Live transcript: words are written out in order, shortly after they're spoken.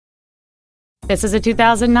This is a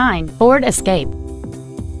 2009 Ford Escape.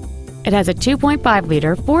 It has a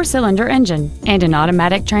 2.5-liter four-cylinder engine and an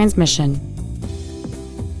automatic transmission.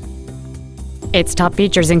 Its top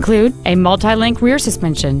features include a multi-link rear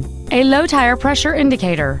suspension, a low tire pressure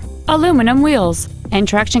indicator, aluminum wheels, and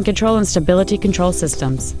traction control and stability control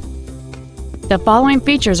systems. The following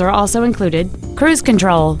features are also included: cruise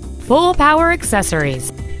control, full power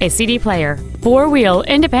accessories, a CD player, four-wheel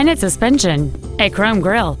independent suspension, a chrome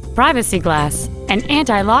grille, privacy glass, an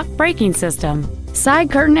anti-lock braking system, side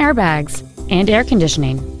curtain airbags, and air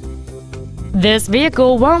conditioning. This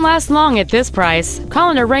vehicle won't last long at this price. Call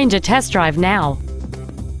and arrange a test drive now.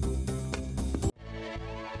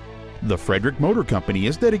 The Frederick Motor Company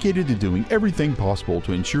is dedicated to doing everything possible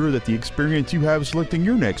to ensure that the experience you have selecting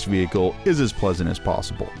your next vehicle is as pleasant as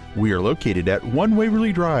possible. We are located at 1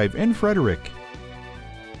 Waverley Drive in Frederick.